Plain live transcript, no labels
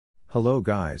Hello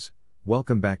guys,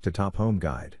 welcome back to Top Home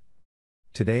Guide.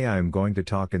 Today I am going to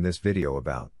talk in this video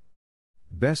about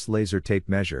best laser tape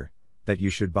measure that you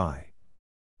should buy.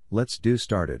 Let's do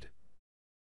started.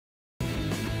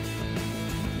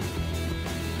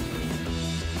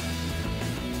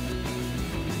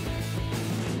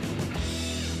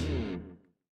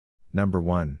 Number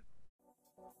 1.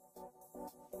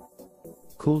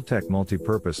 Cooltech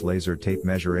Multi-Purpose Laser Tape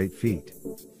Measure 8 feet.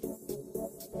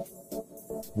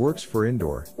 Works for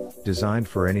indoor, designed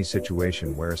for any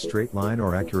situation where a straight line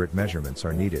or accurate measurements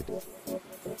are needed,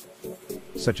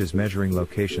 such as measuring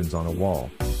locations on a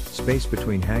wall, space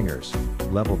between hangers,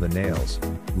 level the nails,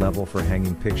 level for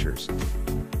hanging pictures.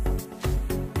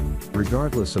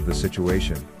 Regardless of the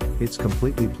situation, it's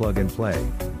completely plug and play.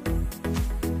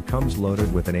 Comes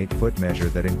loaded with an 8-foot measure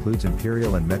that includes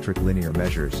imperial and metric linear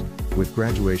measures, with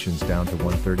graduations down to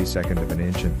 1/32 of an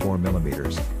inch and 4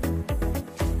 millimeters.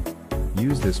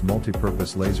 Use this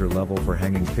multi-purpose laser level for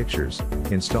hanging pictures,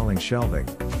 installing shelving,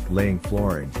 laying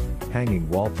flooring, hanging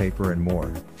wallpaper and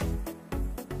more.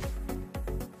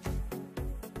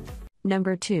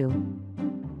 Number 2.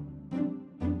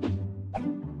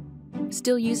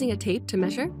 Still using a tape to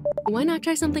measure? Why not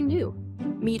try something new?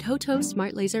 Meet Hoto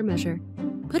Smart Laser Measure.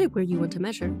 Put it where you want to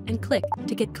measure and click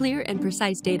to get clear and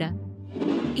precise data.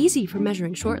 Easy for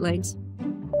measuring short lengths.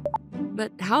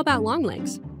 But how about long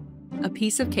lengths? A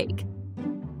piece of cake.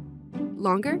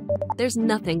 Longer? There's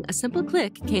nothing a simple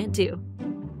click can't do.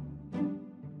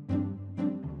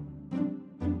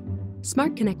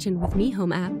 Smart connection with Mi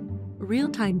Home app,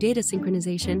 real-time data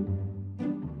synchronization,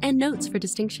 and notes for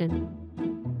distinction.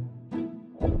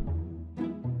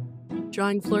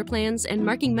 Drawing floor plans and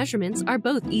marking measurements are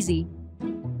both easy.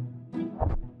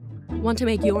 Want to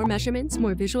make your measurements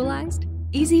more visualized?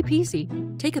 Easy peasy.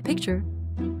 Take a picture,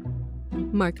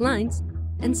 mark lines,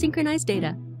 and synchronize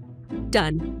data.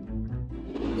 Done.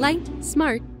 Light,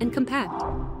 smart, and compact.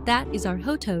 That is our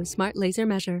Hoto Smart Laser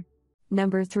Measure.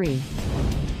 Number 3.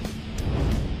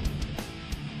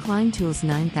 Klein Tools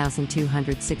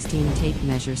 9216 Tape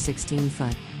Measure 16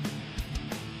 foot.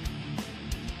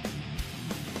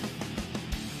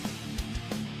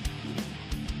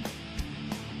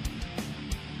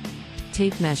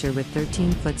 Tape measure with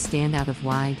 13-foot standout of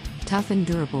wide, tough and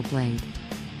durable blade.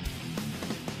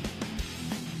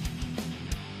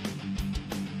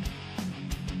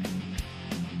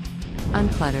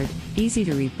 Uncluttered, easy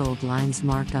to read, bold lines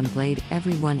marked on blade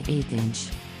every 1/8 inch.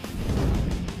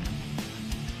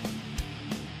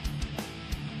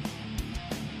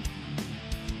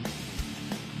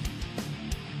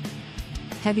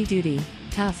 Heavy duty,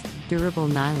 tough, durable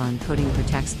nylon coating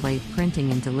protects blade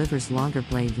printing and delivers longer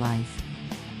blade life.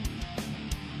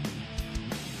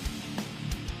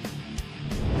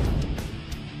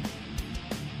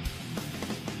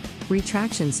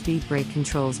 Retraction speed brake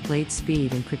controls blade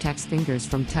speed and protects fingers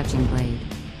from touching blade.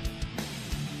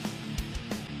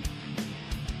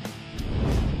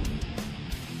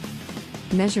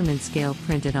 Measurement scale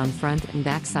printed on front and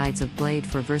back sides of blade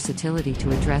for versatility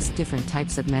to address different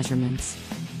types of measurements.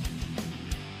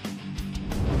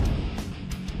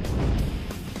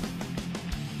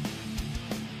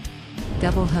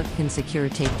 Double hook can secure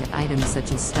tape to items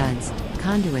such as studs,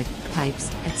 conduit,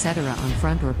 pipes, etc. on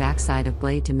front or back side of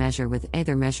blade to measure with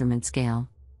either measurement scale.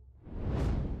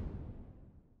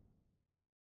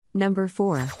 Number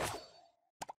 4.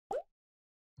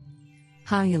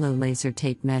 Holulo Laser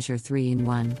Tape Measure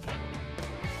 3-in-1.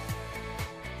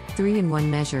 3-in-1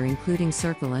 measure including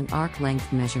circle and arc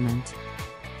length measurement.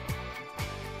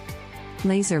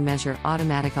 Laser measure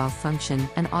automatic off function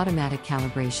and automatic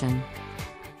calibration.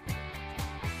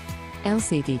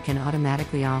 LCD can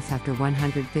automatically off after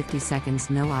 150 seconds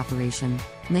no operation.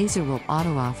 Laser will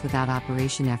auto off without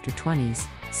operation after 20s,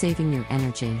 saving your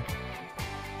energy.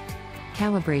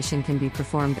 Calibration can be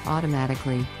performed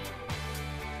automatically.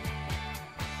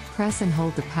 Press and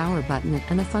hold the power button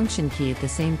and the function key at the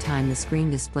same time the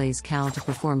screen displays cal to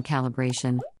perform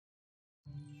calibration.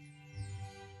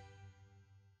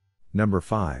 Number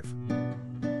 5.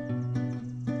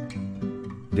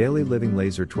 Daily Living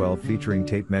Laser 12 featuring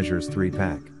tape measures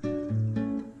 3-pack.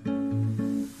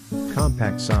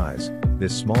 Compact size,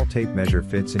 this small tape measure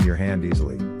fits in your hand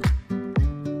easily.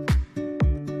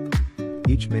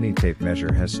 Each mini tape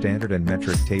measure has standard and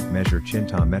metric tape measure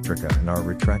Cinta Metrica and are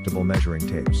retractable measuring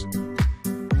tapes.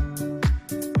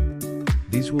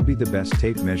 These will be the best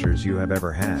tape measures you have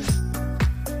ever had.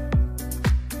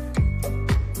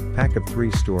 Pack of 3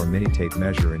 store mini tape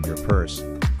measure in your purse,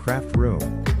 craft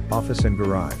room, office and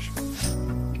garage.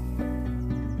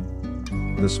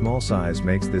 The small size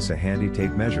makes this a handy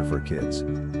tape measure for kids.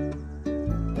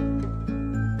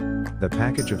 The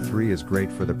package of 3 is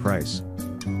great for the price.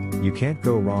 You can't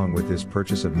go wrong with this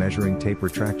purchase of measuring tape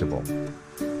retractable.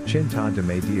 Chinta de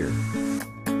Medir.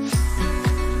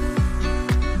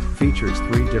 Features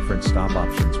 3 different stop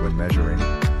options when measuring.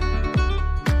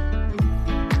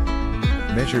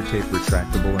 Measure tape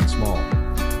retractable and small.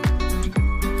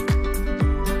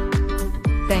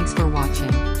 Thanks for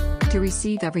watching. To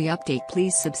receive every update,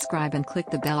 please subscribe and click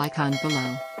the bell icon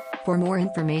below. For more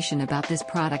information about this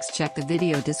products, check the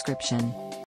video description.